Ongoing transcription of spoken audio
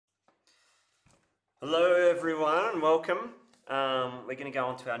Hello everyone and welcome. We're going to go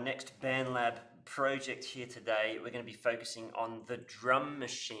on to our next BandLab project here today. We're going to be focusing on the drum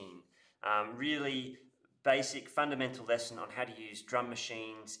machine. Really basic fundamental lesson on how to use drum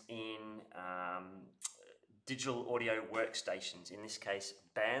machines in digital audio workstations, in this case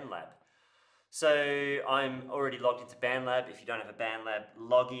BandLab. So I'm already logged into BandLab. If you don't have a BandLab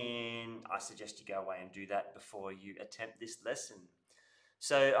login, I suggest you go away and do that before you attempt this lesson.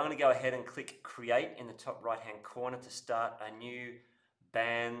 So I'm going to go ahead and click Create in the top right hand corner to start a new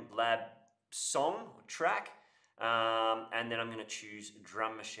BandLab song or track, and then I'm going to choose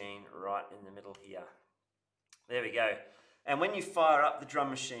Drum Machine right in the middle here. There we go. And when you fire up the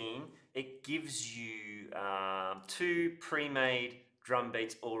drum machine, it gives you two pre-made drum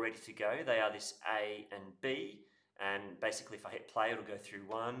beats all ready to go. They are this A and B, and basically if I hit play it'll go through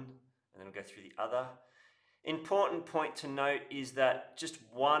one and then it'll go through the other. Important point to note is that just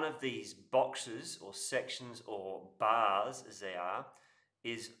one of these boxes or sections or bars, as they are,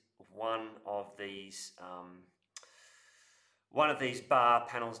 is one of these bar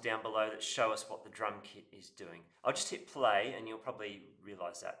panels down below that show us what the drum kit is doing. I'll just hit play and you'll probably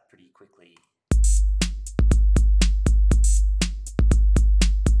realize that pretty quickly.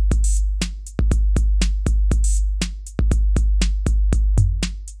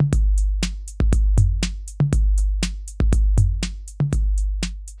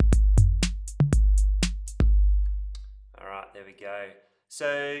 There we go.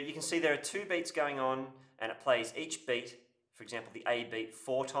 So you can see there are two beats going on and it plays each beat, for example the A beat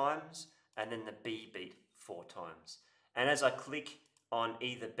 4 times and then the B beat 4 times. And as I click on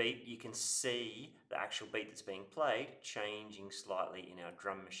either beat you can see the actual beat that's being played changing slightly in our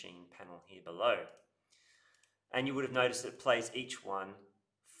drum machine panel here below. And you would have noticed that it plays each one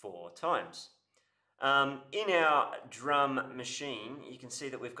 4 times. In our drum machine you can see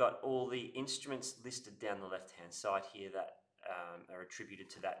that we've got all the instruments listed down the left hand side here that are attributed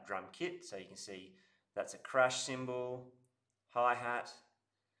to that drum kit. So you can see that's a crash cymbal, hi-hat,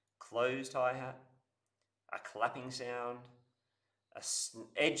 closed hi-hat, a clapping sound, an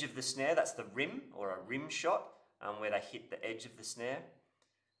edge of the snare, that's the rim or a rim shot where they hit the edge of the snare.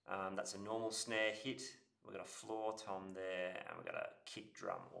 That's a normal snare hit. We've got a floor tom there and we've got a kick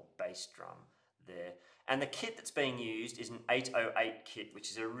drum or bass drum there. And the kit that's being used is an 808 kit, which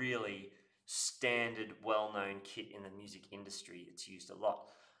is a really standard, well-known kit in the music industry. It's used a lot.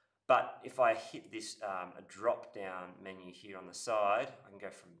 But if I hit this a drop-down menu here on the side, I can go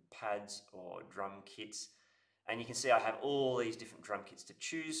from pads or drum kits, and you can see I have all these different drum kits to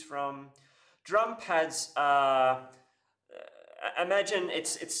choose from. Drum pads are, imagine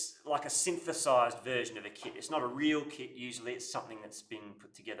it's like a synthesized version of a kit. It's not a real kit usually, it's something that's been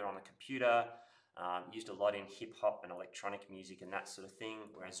put together on a computer. Used a lot in hip-hop and electronic music and that sort of thing,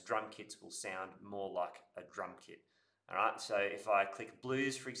 whereas drum kits will sound more like a drum kit. Alright, so if I click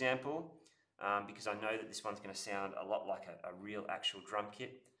blues for example, because I know that this one's going to sound a lot like a real actual drum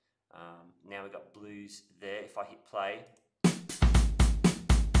kit. Now we've got blues there. If I hit play,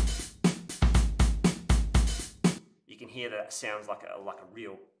 you can hear that it sounds like a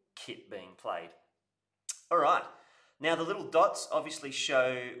real kit being played. Alright. Now the little dots obviously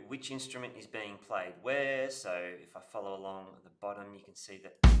show which instrument is being played where, so if I follow along at the bottom you can see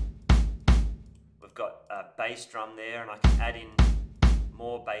that we've got a bass drum there and I can add in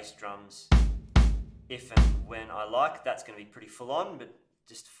more bass drums if and when I like. That's going to be pretty full on, but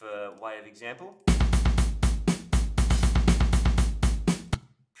just for way of example.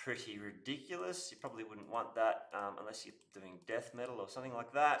 Pretty ridiculous, you probably wouldn't want that unless you're doing death metal or something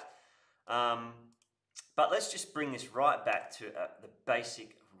like that. But let's just bring this right back to the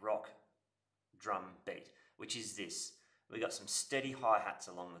basic rock drum beat, which is this. We've got some steady hi-hats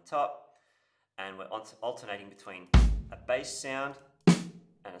along the top, and we're alternating between a bass sound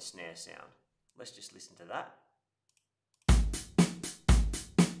and a snare sound. Let's just listen to that.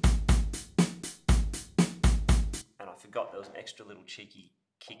 And I forgot there was an extra little cheeky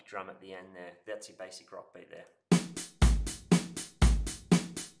kick drum at the end there. That's your basic rock beat there.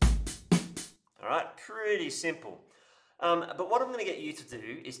 Alright, pretty simple. But what I'm going to get you to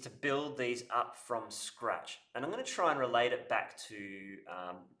do is to build these up from scratch. And I'm going to try and relate it back to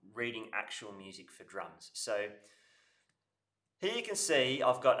reading actual music for drums. So here you can see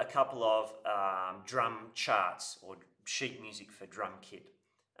I've got a couple of drum charts or sheet music for drum kit.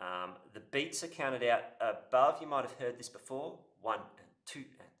 The beats are counted out above. You might have heard this before. 1 and 2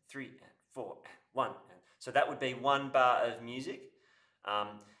 and 3 and 4 and 1. So that would be one bar of music.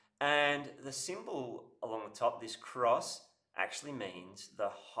 And the symbol along the top, this cross, actually means the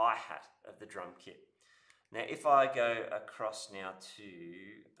hi-hat of the drum kit. Now if I go across now to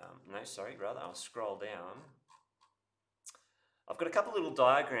no, sorry, rather, I'll scroll down. I've got a couple little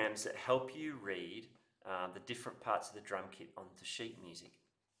diagrams that help you read the different parts of the drum kit onto sheet music.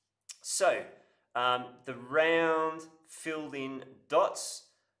 So, the round filled in dots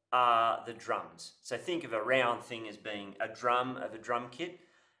are the drums. So think of a round thing as being a drum of a drum kit,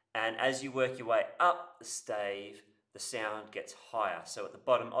 and as you work your way up the stave, the sound gets higher. So at the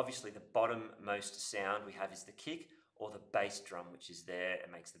bottom, obviously the bottommost sound we have is the kick or the bass drum, which is there. It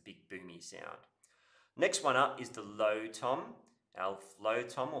makes the big boomy sound. Next one up is the low tom. Our low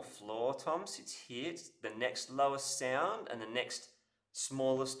tom or floor tom sits here. It's the next lowest sound and the next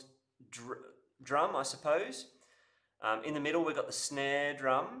smallest drum, I suppose. In the middle, we've got the snare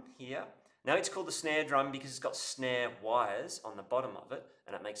drum here. Now it's called the snare drum because it's got snare wires on the bottom of it,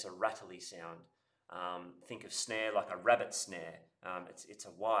 and it makes a rattly sound. Think of snare like a rabbit snare. It's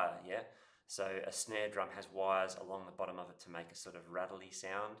a wire, yeah? So a snare drum has wires along the bottom of it to make a sort of rattly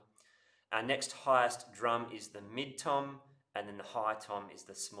sound. Our next highest drum is the mid tom, and then the high tom is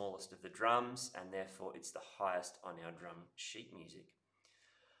the smallest of the drums, and therefore it's the highest on our drum sheet music.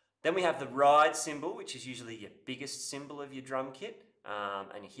 Then we have the ride cymbal, which is usually your biggest cymbal of your drum kit,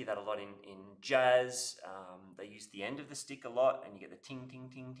 and you hear that a lot in jazz. They use the end of the stick a lot, and you get the ting, ting,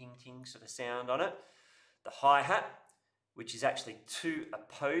 ting, ting, ting sort of sound on it. The hi-hat, which is actually two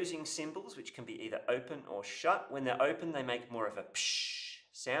opposing cymbals, which can be either open or shut. When they're open, they make more of a psh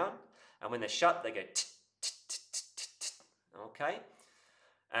sound, and when they're shut, they go t, t, t, t, t, t. Okay?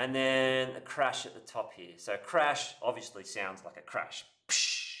 And then the crash at the top here. So crash obviously sounds like a crash.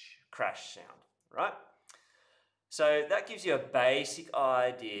 Psh, crash sound, right? So that gives you a basic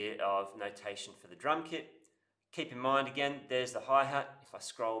idea of notation for the drum kit. Keep in mind again, there's the hi-hat. If I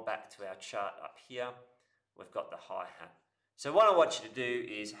scroll back to our chart up here, we've got the hi-hat. So what I want you to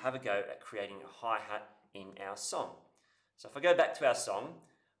do is have a go at creating a hi-hat in our song. So if I go back to our song,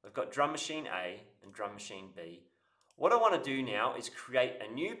 we've got drum machine A and drum machine B. What I want to do now is create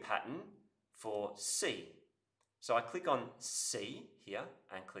a new pattern for C. So I click on C here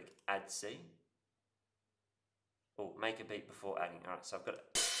and click Add C. Or make a beat before adding. All right, so I've got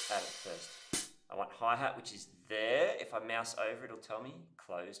to add it first. I want hi-hat, which is there. If I mouse over, it'll tell me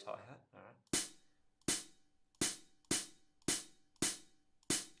closed hi-hat. All right.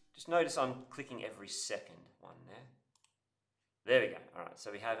 Just notice I'm clicking every second one there. There we go. All right,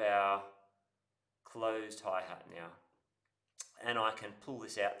 so we have our closed hi-hat now. And I can pull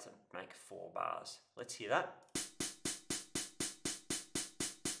this out to make 4 bars. Let's hear that.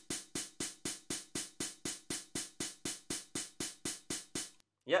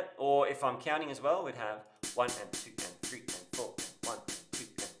 Yep, or if I'm counting as well, we'd have 1 and 2 and 3 and 4 and 1 and 2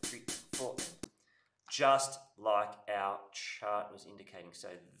 and 3 and 4 and just like our chart was indicating. So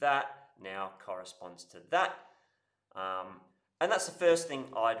that now corresponds to that. And that's the first thing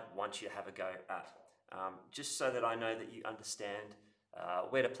I'd want you to have a go at. Just so that I know that you understand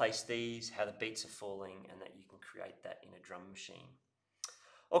where to place these, how the beats are falling, and that you can create that in a drum machine.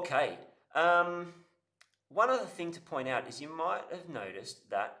 Okay, one other thing to point out is you might have noticed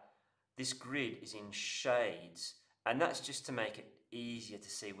that this grid is in shades, and that's just to make it easier to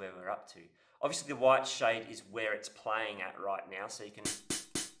see where we're up to. Obviously the white shade is where it's playing at right now, so you can,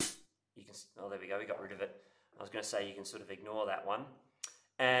 oh there we go, we got rid of it. I was going to say you can sort of ignore that one.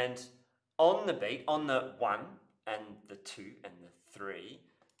 And on the beat, on the 1 and the 2 and the 3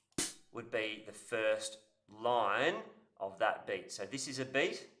 would be the first line of that beat. So this is a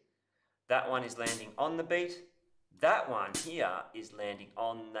beat. That one is landing on the beat. That one here is landing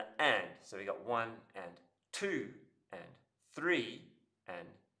on the and. So we got 1 and 2 and 3 and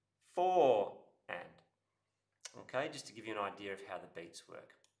 4 and. Okay, just to give you an idea of how the beats work.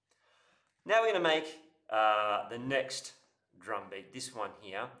 Now we're going to make the next drum beat, this one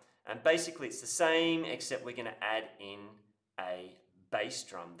here. And basically it's the same, except we're going to add in a bass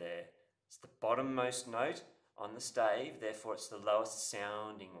drum there. It's the bottommost note on the stave, therefore it's the lowest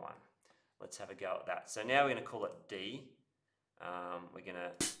sounding one. Let's have a go at that. So now we're going to call it D. We're going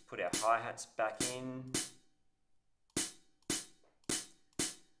to put our hi-hats back in.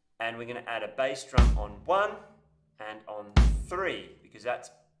 And we're going to add a bass drum on 1 and on 3, because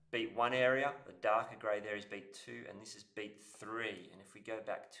that's beat 1 area. The darker grey there is beat 2, and this is beat 3. And if we go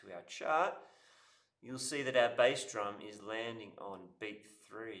back to our chart, you'll see that our bass drum is landing on beat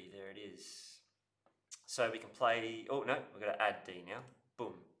 3. There it is. So we can play, oh no, we're going to add D now.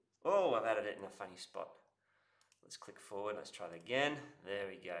 Boom. Oh, I've added it in a funny spot. Let's click forward, let's try that again. There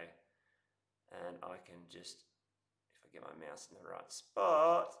we go. And I can just, if I get my mouse in the right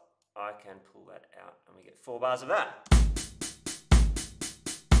spot, I can pull that out and we get 4 bars of that.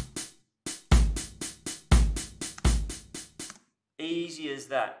 Easy as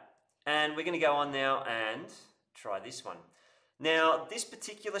that. And we're going to go on now and try this one. Now, this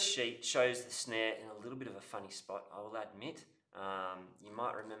particular sheet shows the snare in a little bit of a funny spot, I will admit. You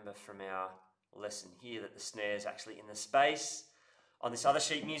might remember from our lesson here that the snare is actually in the space. On this other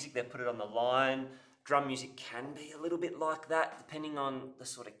sheet music, they put it on the line. Drum music can be a little bit like that, depending on the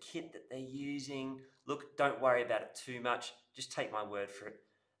sort of kit that they're using. Look, don't worry about it too much. Just take my word for it.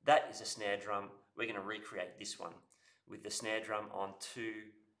 That is a snare drum. We're going to recreate this one with the snare drum on 2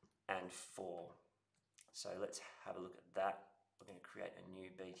 and 4. So let's have a look at that. We're going to create a new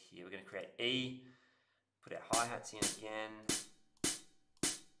beat here. We're going to create E, put our hi-hats in again.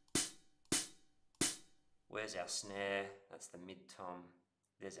 Where's our snare? That's the mid-tom.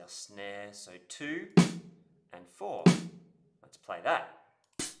 There's our snare. So 2 and 4. Let's play that.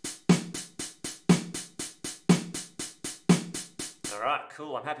 All right,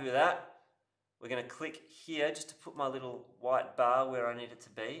 cool. I'm happy with that. We're going to click here just to put my little white bar where I need it to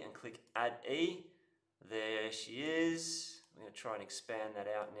be and click Add E. There she is. I'm going to try and expand that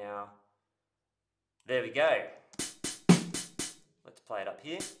out now. There we go. Let's play it up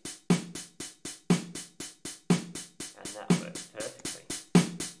here. And that works perfectly.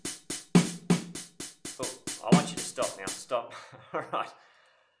 Cool. I want you to stop now. Stop. All right.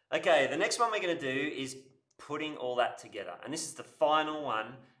 Okay, the next one we're going to do is putting all that together. And this is the final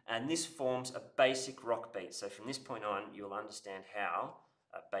one, and this forms a basic rock beat. So from this point on, you'll understand how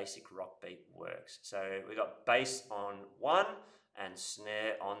a basic rock beat works. So we've got bass on 1 and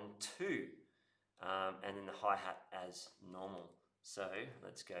snare on 2, and then the hi-hat as normal. So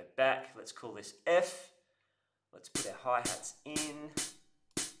let's go back. Let's call this F. Let's put our hi-hats in.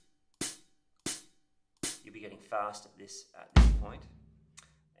 You'll be getting fast at this point.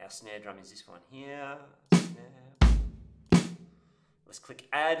 Our snare drum is this one here. Snare. Let's click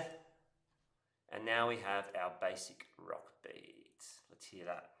Add, and now we have our basic rock beat. Let's hear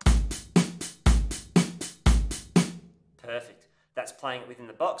that. Perfect. That's playing it within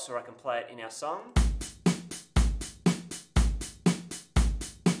the box, or I can play it in our song.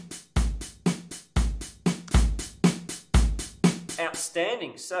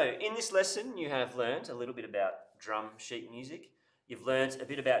 Outstanding. So in this lesson, you have learnt a little bit about drum sheet music. You've learnt a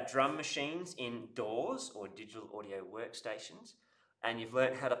bit about drum machines in DAWs, or digital audio workstations. And you've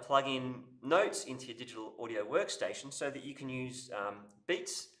learnt how to plug in notes into your digital audio workstation so that you can use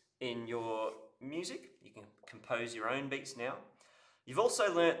beats in your music. You can compose your own beats now. You've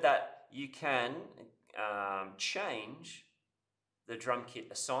also learnt that you can change the drum kit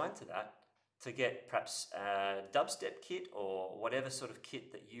assigned to that to get perhaps a dubstep kit or whatever sort of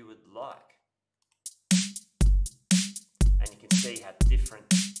kit that you would like. And you can see how different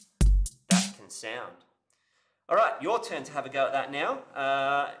that can sound. All right, your turn to have a go at that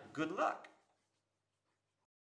now. Good luck.